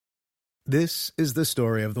This is the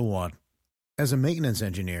story of the one. As a maintenance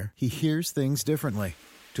engineer, he hears things differently.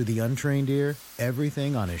 To the untrained ear,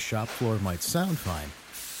 everything on his shop floor might sound fine,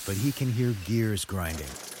 but he can hear gears grinding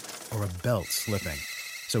or a belt slipping.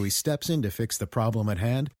 So he steps in to fix the problem at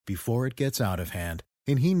hand before it gets out of hand.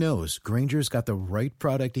 And he knows Grainger's got the right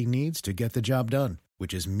product he needs to get the job done,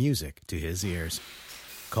 which is music to his ears.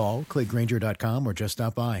 Call, click Grainger.com, or just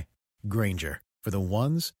stop by. Grainger, for the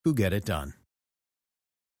ones who get it done.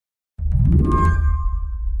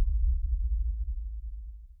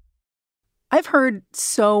 I've heard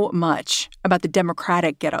so much about the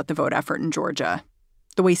Democratic get-out-the-vote effort in Georgia.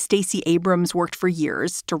 The way Stacey Abrams worked for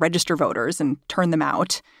years to register voters and turn them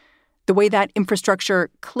out. The way that infrastructure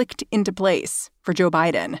clicked into place for Joe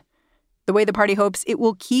Biden. The way the party hopes it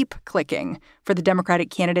will keep clicking for the Democratic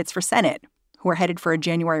candidates for Senate, who are headed for a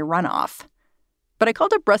January runoff. But I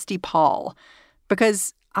called up Rusty Paul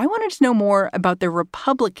because I wanted to know more about the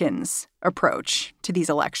Republicans' approach to these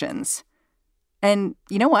elections. And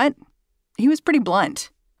you know what? He was pretty blunt.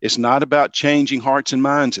 It's not about changing hearts and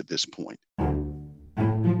minds at this point.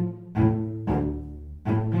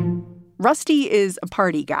 Rusty is a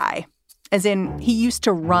party guy, as in he used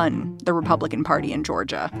to run the Republican Party in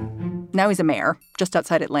Georgia. Now he's a mayor just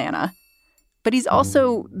outside Atlanta. But he's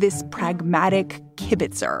also this pragmatic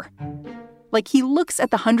kibitzer. Like, he looks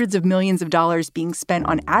at the hundreds of millions of dollars being spent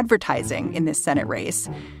on advertising in this Senate race,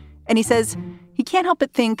 and he says he can't help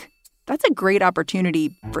but think that's a great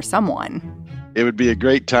opportunity for someone. It would be a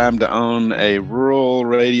great time to own a rural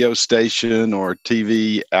radio station or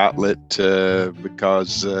TV outlet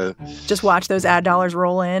because just watch those ad dollars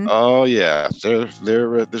roll in. Oh yeah,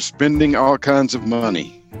 they're spending all kinds of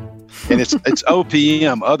money, and it's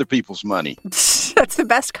OPM, other people's money. That's the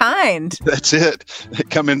best kind. That's it,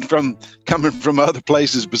 coming from other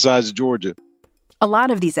places besides Georgia. A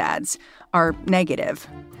lot of these ads are negative,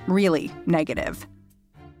 really negative.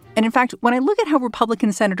 And in fact, when I look at how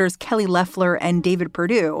Republican Senators Kelly Loeffler and David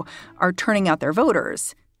Perdue are turning out their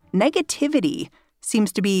voters, negativity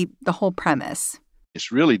seems to be the whole premise.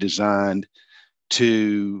 It's really designed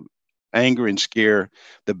to anger and scare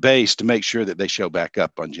the base to make sure that they show back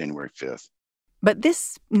up on January 5th. But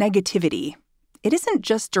this negativity, it isn't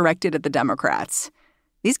just directed at the Democrats.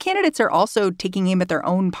 These candidates are also taking aim at their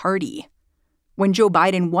own party. When Joe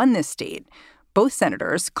Biden won this state, both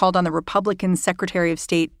senators called on the Republican Secretary of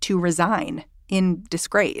State to resign in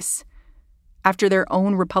disgrace. After their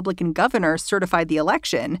own Republican governor certified the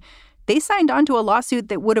election, they signed on to a lawsuit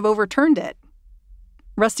that would have overturned it.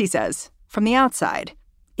 Rusty says, from the outside,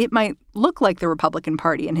 it might look like the Republican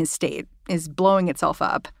Party in his state is blowing itself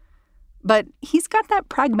up. But he's got that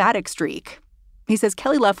pragmatic streak. He says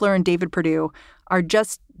Kelly Loeffler and David Perdue are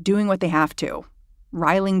just doing what they have to,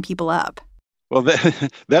 riling people up. Well,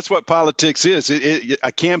 that's what politics is.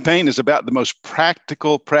 A campaign is about the most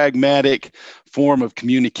practical, pragmatic form of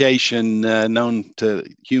communication known to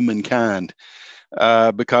humankind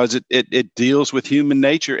because it deals with human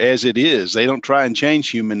nature as it is. They don't try and change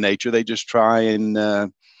human nature. They just try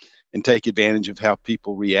and take advantage of how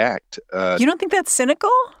people react. You don't think that's cynical?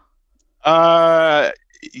 Yeah,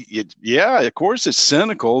 of course it's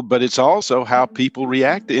cynical, but it's also how people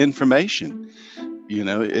react to information. You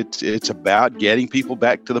know, it's about getting people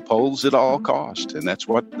back to the polls at all cost. And that's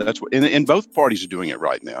what and both parties are doing it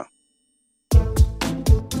right now.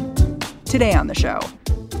 Today on the show,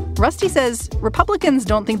 Rusty says Republicans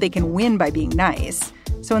don't think they can win by being nice.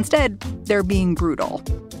 So instead, they're being brutal.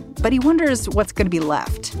 But he wonders what's going to be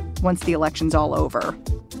left once the election's all over.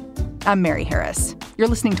 I'm Mary Harris. You're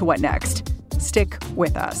listening to What Next? Stick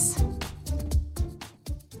with us.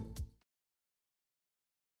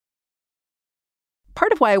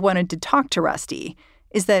 Part of why I wanted to talk to Rusty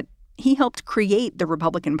is that he helped create the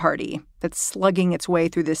Republican Party that's slugging its way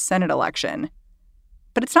through this Senate election.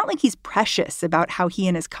 But it's not like he's precious about how he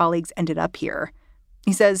and his colleagues ended up here.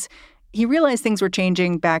 He says he realized things were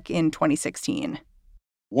changing back in 2016.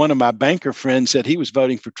 One of my banker friends said he was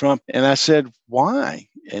voting for Trump, and I said, why?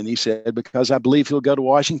 And he said, because I believe he'll go to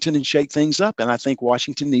Washington and shake things up, and I think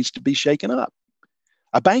Washington needs to be shaken up.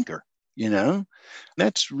 A banker. You know,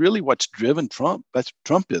 that's really what's driven Trump. That's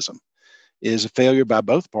Trumpism, is a failure by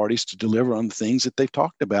both parties to deliver on the things that they've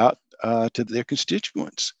talked about to their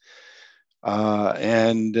constituents.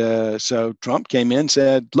 So Trump came in and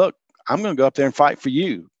said, look, I'm going to go up there and fight for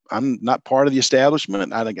you. I'm not part of the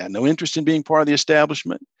establishment. I got no interest in being part of the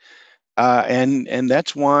establishment. And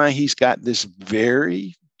that's why he's got this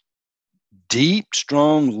very deep,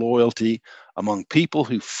 strong loyalty among people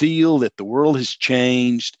who feel that the world has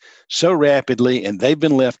changed so rapidly and they've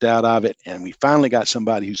been left out of it. And we finally got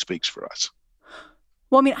somebody who speaks for us.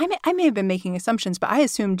 Well, I mean, I may have been making assumptions, but I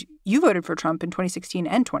assumed you voted for Trump in 2016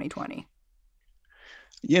 and 2020.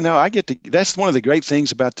 That's one of the great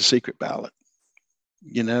things about the secret ballot.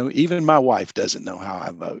 Even my wife doesn't know how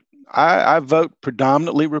I vote. I vote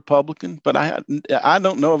predominantly Republican, but I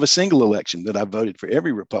don't know of a single election that I voted for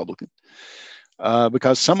every Republican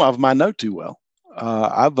because some of them I know too well.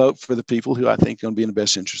 I vote for the people who I think are going to be in the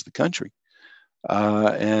best interest of the country.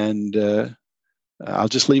 And I'll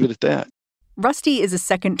just leave it at that. Rusty is a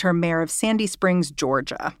second-term mayor of Sandy Springs,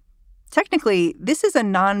 Georgia. Technically, this is a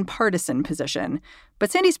nonpartisan position,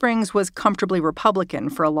 but Sandy Springs was comfortably Republican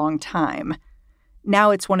for a long time.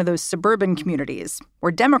 Now it's one of those suburban communities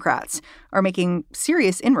where Democrats are making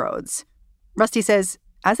serious inroads. Rusty says,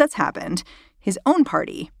 as that's happened, his own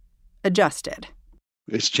party adjusted.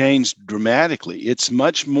 It's changed dramatically. It's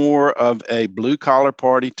much more of a blue-collar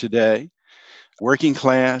party today, working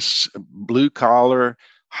class, blue-collar,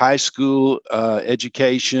 high school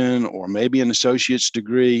education, or maybe an associate's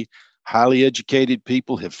degree. Highly educated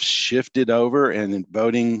people have shifted over and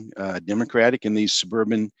voting Democratic in these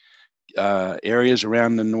suburban areas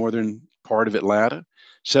around the northern part of Atlanta.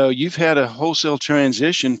 So you've had a wholesale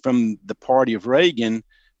transition from the party of Reagan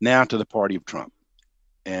now to the party of Trump.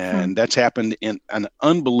 And that's happened in an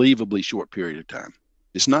unbelievably short period of time.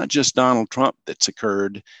 It's not just Donald Trump that's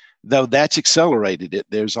occurred, though that's accelerated it.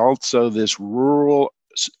 There's also this rural,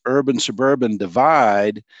 urban, suburban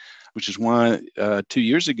divide, which is why 2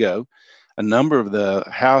 years ago, a number of the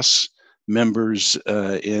House members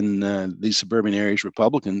in these suburban areas,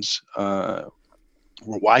 Republicans, were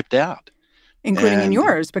wiped out. Including in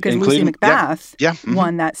yours, because Lucy McBath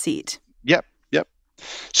won that seat. Yep.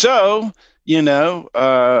 So,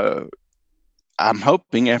 I'm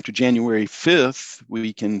hoping after January 5th,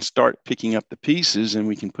 we can start picking up the pieces and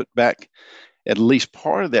we can put back at least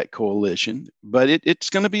part of that coalition. But it's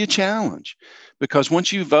going to be a challenge because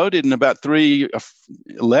once you voted in about three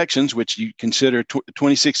elections, which you consider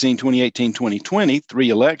 2016, 2018, 2020, three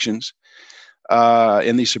elections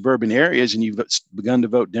in these suburban areas, and you've begun to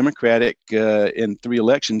vote Democratic in three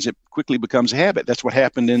elections, it quickly becomes a habit. That's what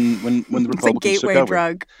happened when the Republicans took over. It's a gateway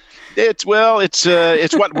drug.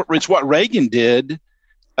 It's what Reagan did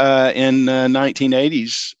in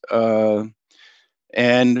 1980s,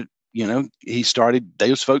 and he started.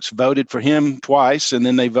 Those folks voted for him twice, and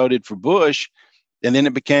then they voted for Bush, and then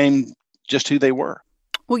it became just who they were.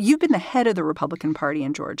 Well, you've been the head of the Republican Party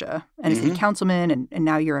in Georgia, and as a councilman, and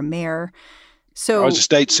now you're a mayor. So I was a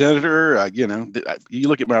state senator. You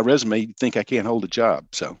look at my resume, you think I can't hold a job.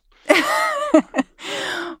 So.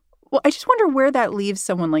 Well, I just wonder where that leaves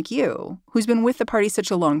someone like you, who's been with the party such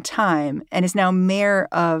a long time and is now mayor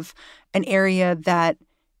of an area that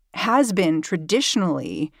has been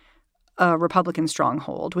traditionally a Republican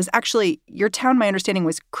stronghold. Was actually, your town, my understanding,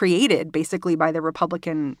 was created basically by the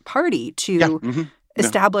Republican Party to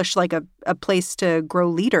establish like a place to grow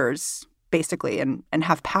leaders, basically, and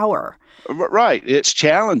have power. Right. It's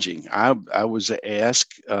challenging. I was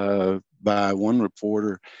asked by one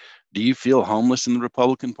reporter, do you feel homeless in the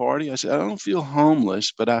Republican Party? I said, I don't feel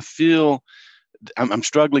homeless, but I feel I'm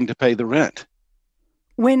struggling to pay the rent.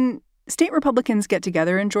 When state Republicans get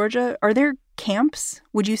together in Georgia, are there camps?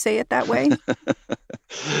 Would you say it that way?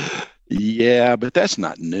 Yeah, but that's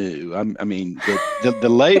not new. I mean, the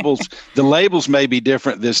labels may be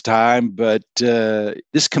different this time, but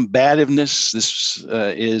this combativeness, this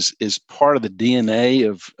is part of the DNA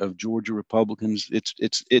of Georgia Republicans.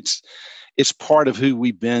 It's part of who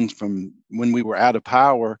we've been from when we were out of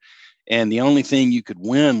power, and the only thing you could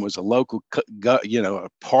win was a local, a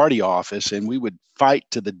party office, and we would fight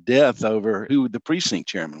to the death over who the precinct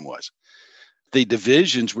chairman was. The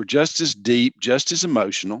divisions were just as deep, just as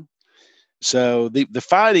emotional. So the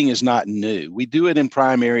fighting is not new. We do it in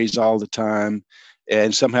primaries all the time.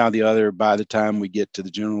 And somehow or the other, by the time we get to the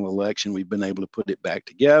general election, we've been able to put it back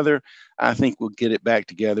together. I think we'll get it back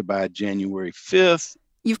together by January 5th.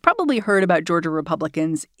 You've probably heard about Georgia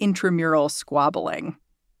Republicans' intramural squabbling.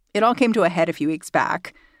 It all came to a head a few weeks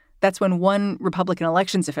back. That's when one Republican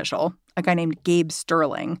elections official, a guy named Gabe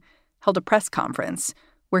Sterling, held a press conference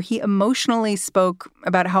where he emotionally spoke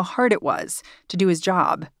about how hard it was to do his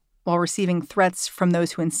job while receiving threats from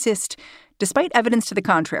those who insist, despite evidence to the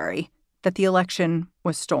contrary, that the election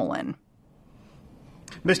was stolen.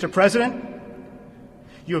 Mr. President,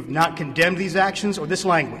 you have not condemned these actions or this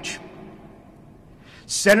language.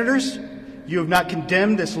 Senators, you have not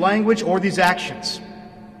condemned this language or these actions.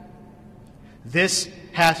 This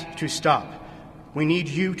has to stop. We need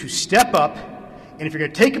you to step up, and if you're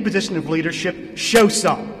going to take a position of leadership, show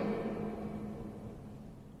some.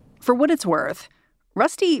 For what it's worth,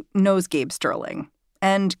 Rusty knows Gabe Sterling,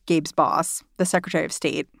 and Gabe's boss, the Secretary of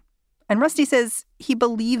State. And Rusty says he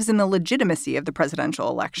believes in the legitimacy of the presidential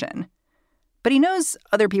election. But he knows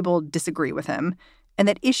other people disagree with him and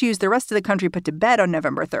that issues the rest of the country put to bed on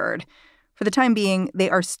November 3rd, for the time being, they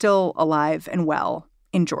are still alive and well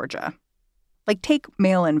in Georgia. Like, take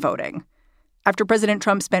mail-in voting. After President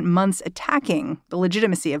Trump spent months attacking the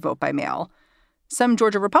legitimacy of vote by mail, some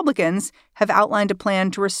Georgia Republicans have outlined a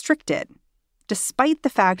plan to restrict it, despite the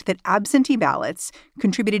fact that absentee ballots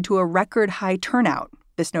contributed to a record high turnout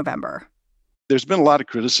this November. There's been a lot of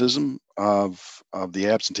criticism of the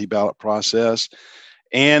absentee ballot process,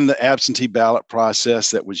 and the absentee ballot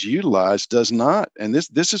process that was utilized does not. And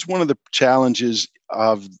this is one of the challenges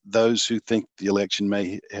of those who think the election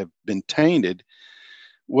may have been tainted,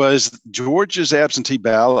 was Georgia's absentee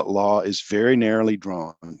ballot law is very narrowly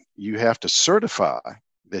drawn. You have to certify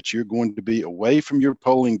that you're going to be away from your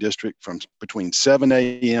polling district from between 7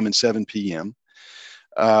 a.m. and 7 p.m.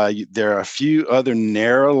 There are a few other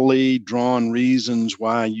narrowly drawn reasons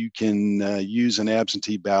why you can use an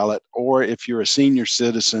absentee ballot, or if you're a senior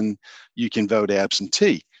citizen, you can vote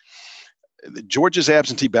absentee. Georgia's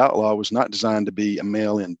absentee ballot law was not designed to be a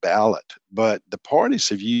mail-in ballot, but the parties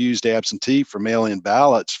have used absentee for mail-in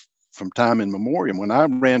ballots from time immemorial. When I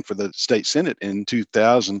ran for the state Senate in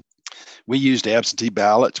 2000, we used absentee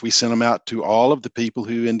ballots. We sent them out to all of the people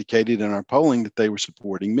who indicated in our polling that they were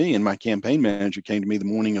supporting me. And my campaign manager came to me the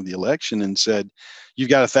morning of the election and said, "You've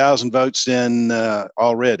got 1,000 votes in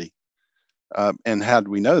already." And how did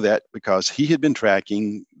we know that? Because he had been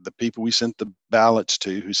tracking the people we sent the ballots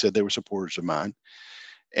to who said they were supporters of mine.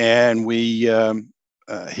 And he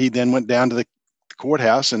then went down to the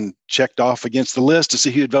courthouse and checked off against the list to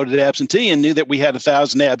see who had voted absentee, and knew that we had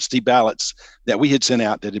 1,000 absentee ballots that we had sent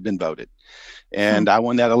out that had been voted. And I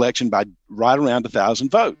won that election by right around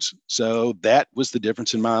 1,000 votes. So that was the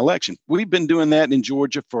difference in my election. We've been doing that in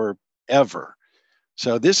Georgia forever.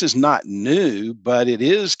 So this is not new, but it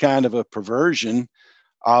is kind of a perversion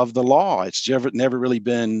of the law. It's never really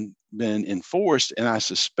been enforced. And I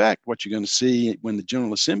suspect what you're going to see when the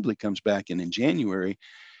General Assembly comes back in January,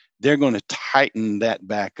 they're going to tighten that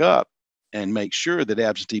back up and make sure that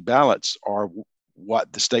absentee ballots are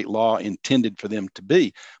what the state law intended for them to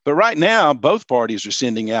be. But right now, both parties are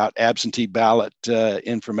sending out absentee ballot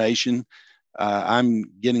information. I'm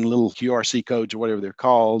getting little QRC codes or whatever they're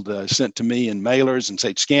called sent to me in mailers and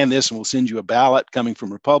say, scan this and we'll send you a ballot coming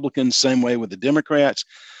from Republicans, same way with the Democrats.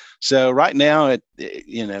 So right now,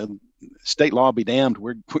 state law be damned,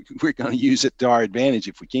 we're going to use it to our advantage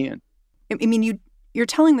if we can. I mean, you're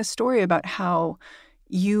telling the story about how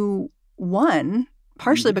you won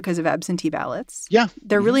partially because of absentee ballots. Yeah.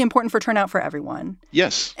 They're really important for turnout for everyone.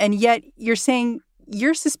 Yes. And yet you're saying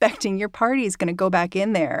you're suspecting your party is going to go back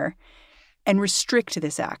in there and restrict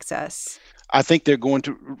this access. I think they're going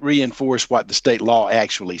to reinforce what the state law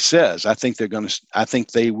actually says. I think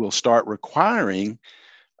they will start requiring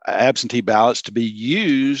absentee ballots to be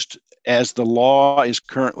used as the law is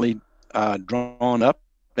currently drawn up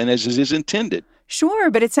and as it is intended.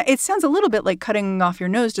 Sure, but it sounds a little bit like cutting off your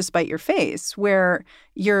nose to spite your face, where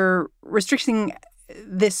you're restricting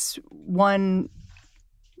this one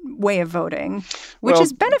way of voting, which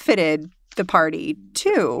has benefited the party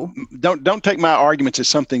too. Don't take my arguments as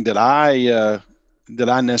something that I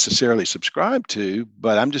necessarily subscribe to,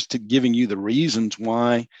 but I'm just giving you the reasons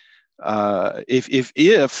why. If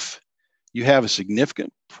you have a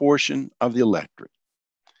significant portion of the electorate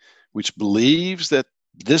which believes that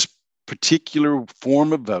this particular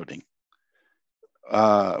form of voting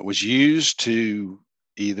was used to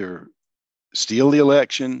either steal the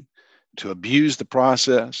election, to abuse the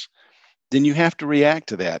process, then you have to react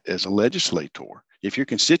to that as a legislator. If your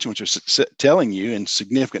constituents are telling you in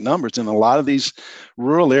significant numbers, in a lot of these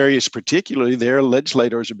rural areas particularly, their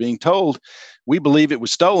legislators are being told, we believe it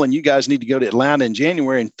was stolen, you guys need to go to Atlanta in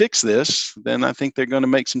January and fix this, then I think they're going to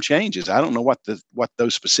make some changes. I don't know what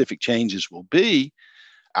those specific changes will be.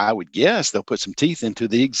 I would guess they'll put some teeth into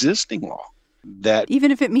the existing law. That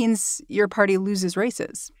even if it means your party loses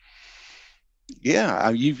races.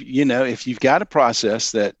 Yeah, if you've got a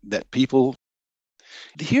process that people,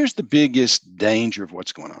 here's the biggest danger of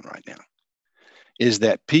what's going on right now, is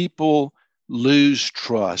that people lose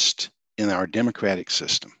trust in our democratic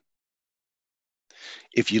system.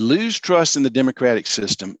 If you lose trust in the democratic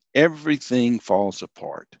system, everything falls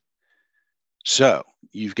apart. So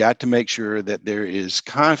you've got to make sure that there is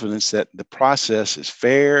confidence that the process is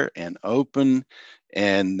fair and open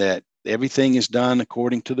and that everything is done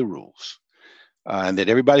according to the rules and that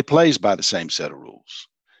everybody plays by the same set of rules.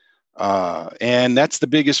 And that's the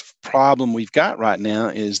biggest problem we've got right now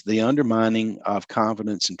is the undermining of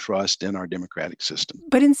confidence and trust in our democratic system.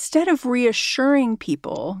 But instead of reassuring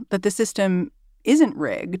people that the system isn't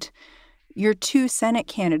rigged, your two Senate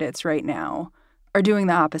candidates right now are doing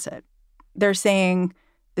the opposite. They're saying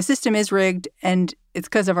the system is rigged and it's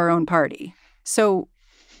because of our own party. So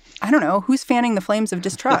I don't know, who's fanning the flames of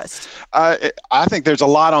distrust? I think there's a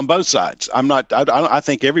lot on both sides. I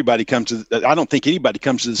think everybody I don't think anybody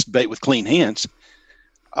comes to this debate with clean hands.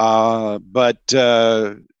 But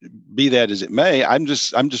be that as it may, I'm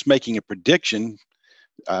just making a prediction.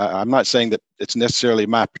 I'm not saying that it's necessarily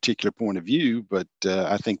my particular point of view, but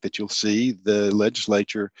I think that you'll see the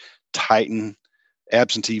legislature tighten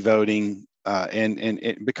absentee voting. And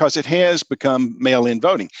because it has become mail-in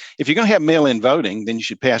voting. If you're going to have mail-in voting, then you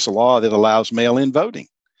should pass a law that allows mail-in voting.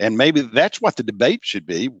 And maybe that's what the debate should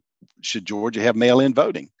be. Should Georgia have mail-in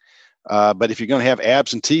voting? But if you're going to have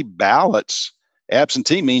absentee ballots,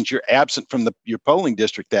 absentee means you're absent from your polling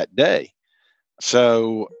district that day.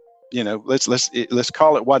 So, let's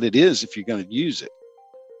call it what it is if you're going to use it.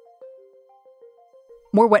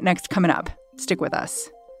 More What Next coming up. Stick with us.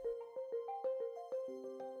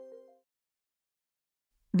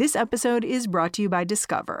 This episode is brought to you by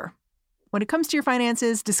Discover. When it comes to your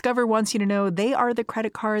finances, Discover wants you to know they are the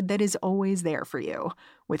credit card that is always there for you.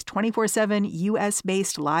 With 24/7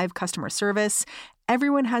 U.S.-based live customer service,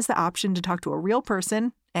 everyone has the option to talk to a real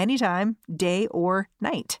person anytime, day or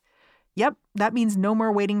night. Yep, that means no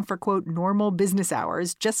more waiting for, quote, normal business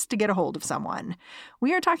hours just to get a hold of someone.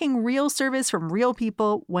 We are talking real service from real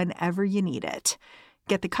people whenever you need it.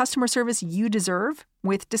 Get the customer service you deserve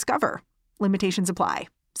with Discover. Limitations apply.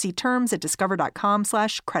 See terms at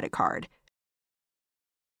discover.com/creditcard.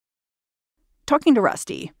 Talking to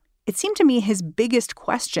Rusty, it seemed to me his biggest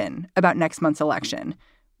question about next month's election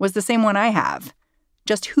was the same one I have.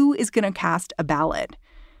 Just who is going to cast a ballot?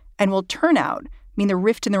 And will turnout mean the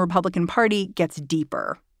rift in the Republican Party gets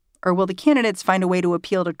deeper? Or will the candidates find a way to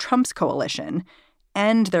appeal to Trump's coalition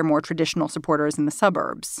and their more traditional supporters in the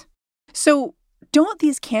suburbs? So don't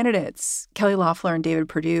these candidates, Kelly Loeffler and David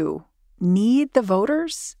Perdue, need the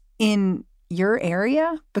voters in your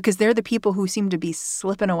area because they're the people who seem to be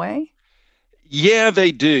slipping away? Yeah,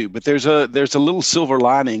 they do. But there's a little silver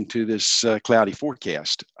lining to this cloudy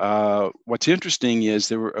forecast. What's interesting is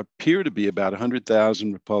there appear to be about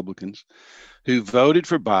 100,000 Republicans who voted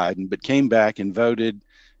for Biden, but came back and voted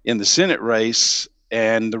in the Senate race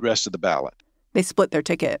and the rest of the ballot. They split their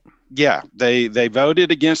ticket. Yeah, they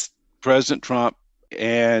voted against President Trump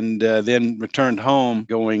and then returned home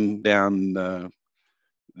going down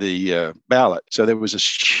the ballot. So there was a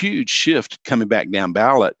huge shift coming back down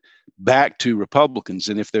ballot back to Republicans.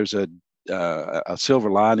 And if there's a silver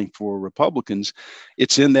lining for Republicans,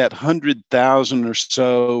 it's in that 100,000 or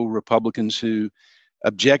so Republicans who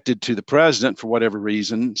objected to the president for whatever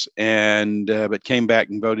reasons, and but came back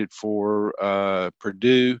and voted for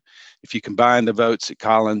Perdue. If you combine the votes that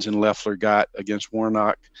Collins and Loeffler got against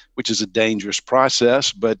Warnock, which is a dangerous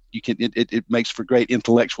process, but it makes for great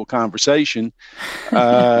intellectual conversation.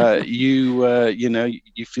 You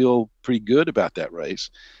feel pretty good about that race.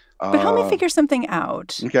 But help me figure something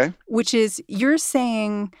out. Okay. Which is, you're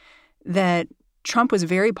saying that Trump was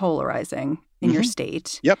very polarizing in your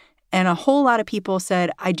state. Yep. And a whole lot of people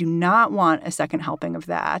said, I do not want a second helping of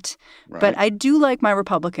that. Right. But I do like my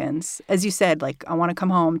Republicans. As you said, like, I want to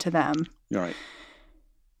come home to them. Right.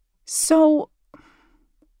 So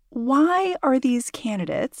why are these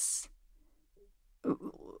candidates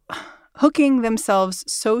hooking themselves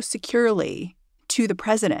so securely to the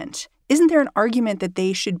president? Isn't there an argument that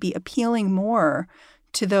they should be appealing more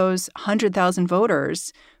to those 100,000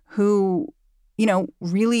 voters who,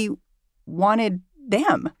 really wanted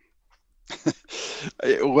them?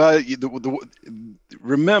 Well,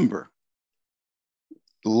 remember,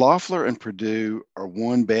 Loeffler and Perdue are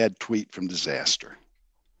one bad tweet from disaster.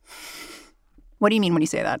 What do you mean when you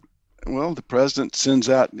say that? Well, the president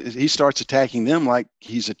he starts attacking them like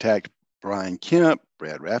he's attacked Brian Kemp,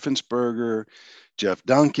 Brad Raffensperger, Jeff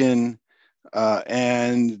Duncan,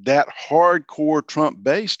 and that hardcore Trump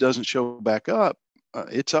base doesn't show back up.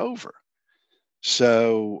 It's over.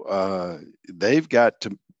 So they've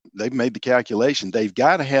made the calculation. They've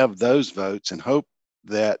got to have those votes and hope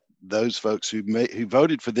that those folks who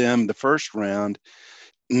voted for them the first round,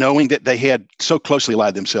 knowing that they had so closely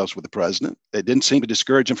allied themselves with the president, it didn't seem to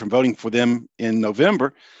discourage them from voting for them in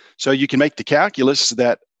November. So you can make the calculus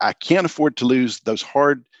that I can't afford to lose those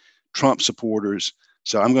hard Trump supporters.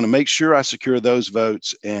 So I'm going to make sure I secure those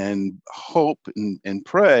votes and hope and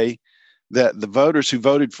pray that the voters who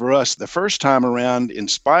voted for us the first time around, in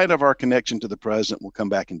spite of our connection to the president, will come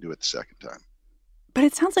back and do it the second time. But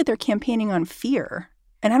it sounds like they're campaigning on fear.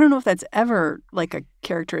 And I don't know if that's ever like a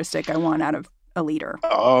characteristic I want out of a leader.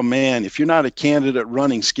 Oh, man, if you're not a candidate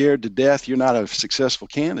running scared to death, you're not a successful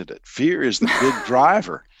candidate. Fear is the big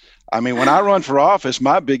driver. I mean, when I run for office,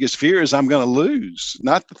 my biggest fear is I'm going to lose.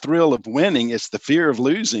 Not the thrill of winning. It's the fear of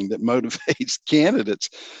losing that motivates candidates.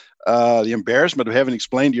 The embarrassment of having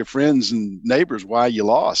explained to your friends and neighbors why you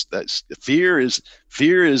lost. That's fear is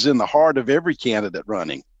in the heart of every candidate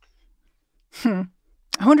running.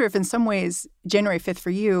 I wonder if in some ways, January 5th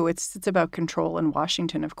for you, it's about control in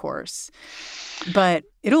Washington, of course. But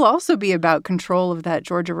it'll also be about control of that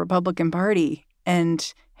Georgia Republican Party.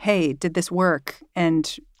 And, hey, did this work?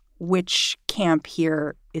 And which camp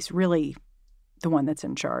here is really the one that's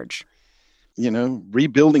in charge? You know,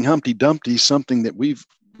 rebuilding Humpty Dumpty is something that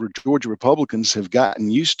Georgia Republicans have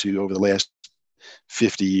gotten used to over the last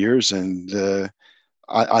 50 years. And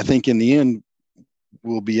I think in the end,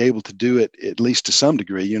 we'll be able to do it at least to some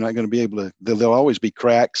degree. You're not going to be able to, there'll always be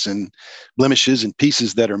cracks and blemishes and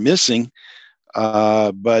pieces that are missing.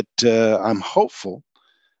 But I'm hopeful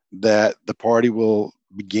that the party will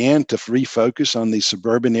begin to refocus on these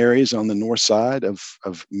suburban areas on the north side of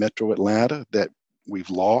Metro Atlanta that we've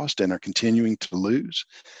lost and are continuing to lose,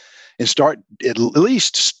 and at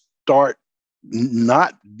least start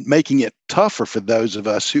not making it tougher for those of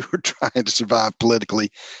us who are trying to survive politically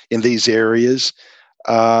in these areas,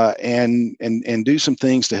 and do some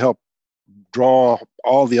things to help draw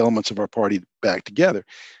all the elements of our party back together.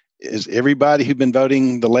 Is everybody who's been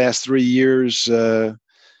voting the last 3 years going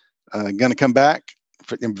to come back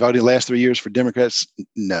and voting the last 3 years for Democrats?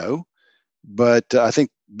 No. But I think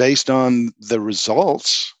based on the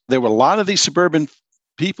results, there were a lot of these suburban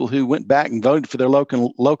people who went back and voted for their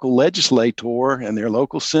local legislator and their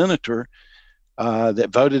local senator that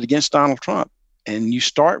voted against Donald Trump. And you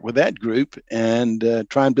start with that group and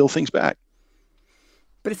try and build things back.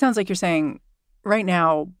 But it sounds like you're saying right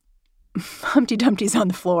now, Humpty Dumpty's on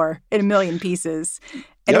the floor in a million pieces.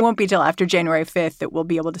 And It won't be till after January 5th that we'll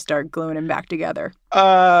be able to start gluing him back together.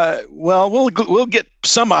 Well, we'll get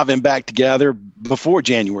some of him back together before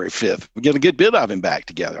January 5th. We'll get a good bit of him back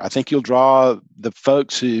together. I think you'll draw the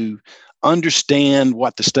folks who understand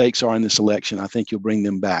what the stakes are in this election. I think you'll bring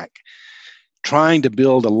them back. Trying to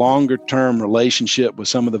build a longer-term relationship with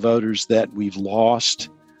some of the voters that we've lost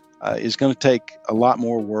is going to take a lot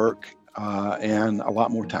more work and a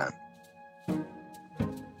lot more time.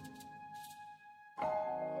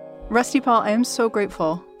 Rusty Paul, I am so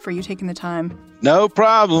grateful for you taking the time. No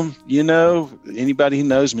problem. You know, anybody who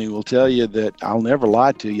knows me will tell you that I'll never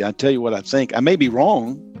lie to you. I tell you what I think. I may be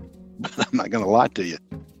wrong, but I'm not going to lie to you.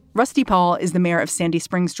 Rusty Paul is the mayor of Sandy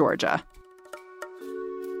Springs, Georgia.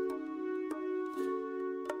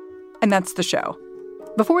 And that's the show.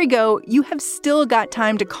 Before we go, you have still got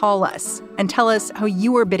time to call us and tell us how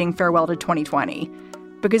you are bidding farewell to 2020.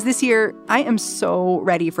 Because this year, I am so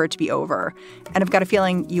ready for it to be over. And I've got a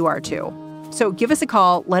feeling you are too. So give us a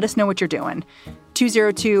call. Let us know what you're doing.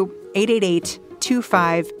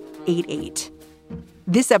 202-888-2588.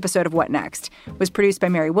 This episode of What Next was produced by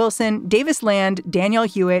Mary Wilson, Davis Land, Danielle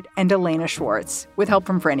Hewitt, and Elena Schwartz, with help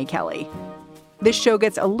from Franny Kelly. This show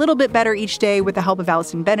gets a little bit better each day with the help of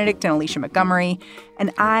Allison Benedict and Alicia Montgomery.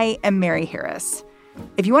 And I am Mary Harris.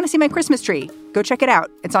 If you want to see my Christmas tree, go check it out.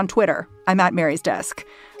 It's on Twitter. I'm at Mary's Desk.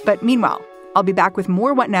 But meanwhile, I'll be back with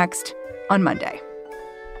more What Next on Monday.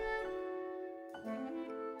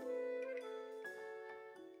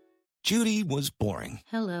 Judy was boring.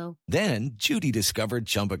 Hello. Then Judy discovered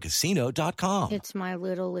ChumbaCasino.com. It's my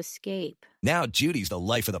little escape. Now Judy's the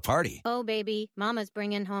life of the party. Oh, baby, mama's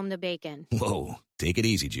bringing home the bacon. Whoa, take it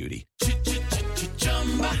easy, Judy.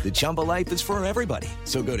 The Chumba life is for everybody.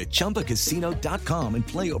 So go to ChumbaCasino.com and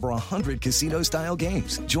play over 100 casino-style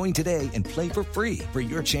games. Join today and play for free for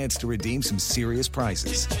your chance to redeem some serious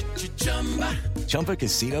prizes.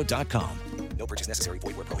 ChumbaCasino.com. No purchase necessary.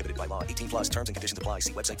 Void where prohibited by law. 18+ terms and conditions apply.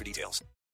 See website for details.